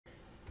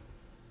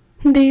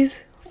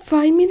This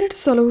 5-minute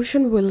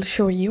solution will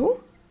show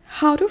you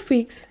how to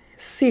fix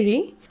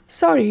Siri.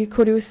 Sorry,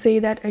 could you say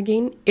that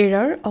again?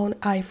 Error on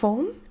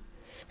iPhone.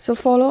 So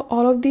follow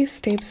all of these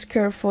steps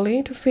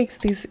carefully to fix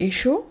this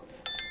issue.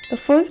 The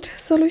first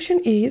solution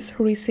is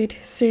reset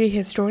Siri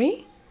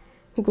history.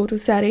 Go to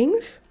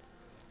settings,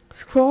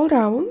 scroll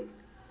down,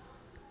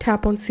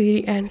 tap on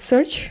Siri and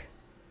search.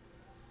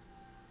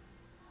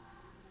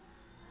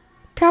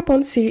 Tap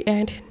on Siri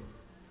and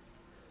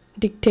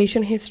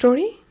dictation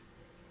history.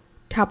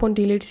 Tap on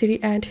delete Siri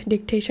and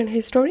dictation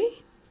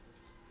history.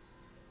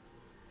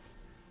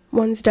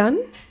 Once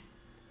done,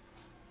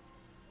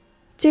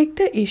 check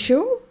the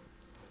issue.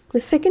 The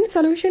second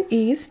solution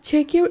is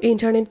check your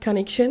internet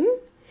connection.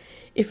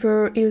 If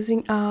you're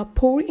using a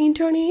poor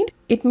internet,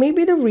 it may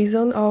be the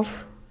reason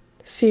of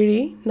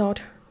Siri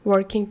not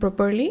working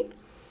properly.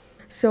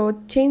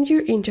 So change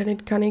your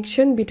internet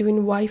connection between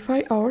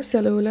Wi-Fi or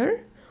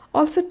cellular.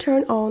 Also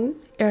turn on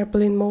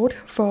airplane mode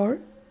for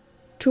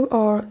 2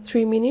 or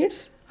 3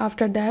 minutes.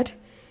 After that,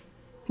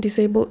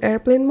 disable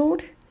airplane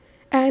mode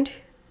and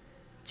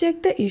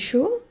check the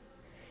issue.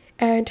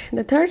 And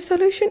the third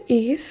solution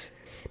is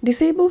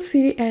disable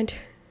Siri and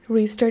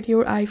restart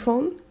your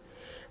iPhone.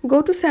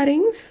 Go to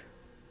settings,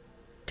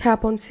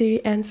 tap on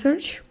Siri and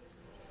search.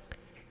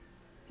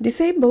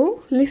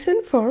 Disable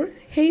listen for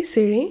Hey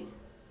Siri.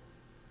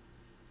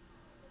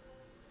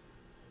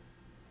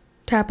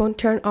 Tap on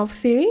turn off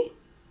Siri.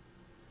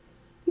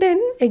 Then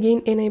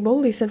again enable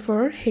listen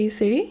for Hey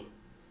Siri.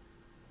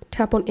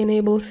 Tap on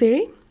enable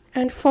Siri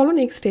and follow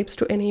next steps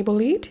to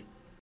enable it.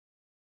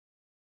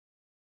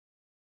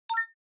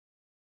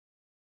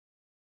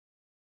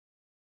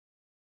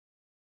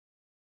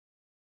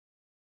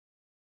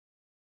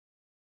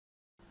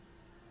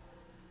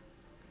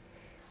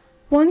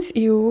 Once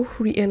you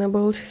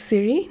re-enabled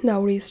Siri,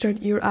 now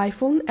restart your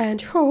iPhone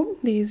and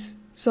hope this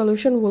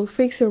solution will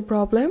fix your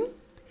problem.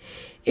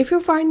 If you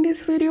find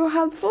this video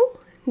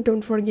helpful,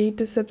 don't forget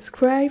to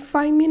subscribe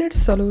 5-minute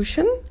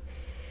solution.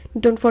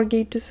 Don't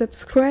forget to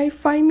subscribe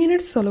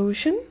 5-minute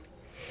solution.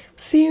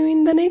 See you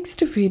in the next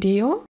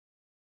video.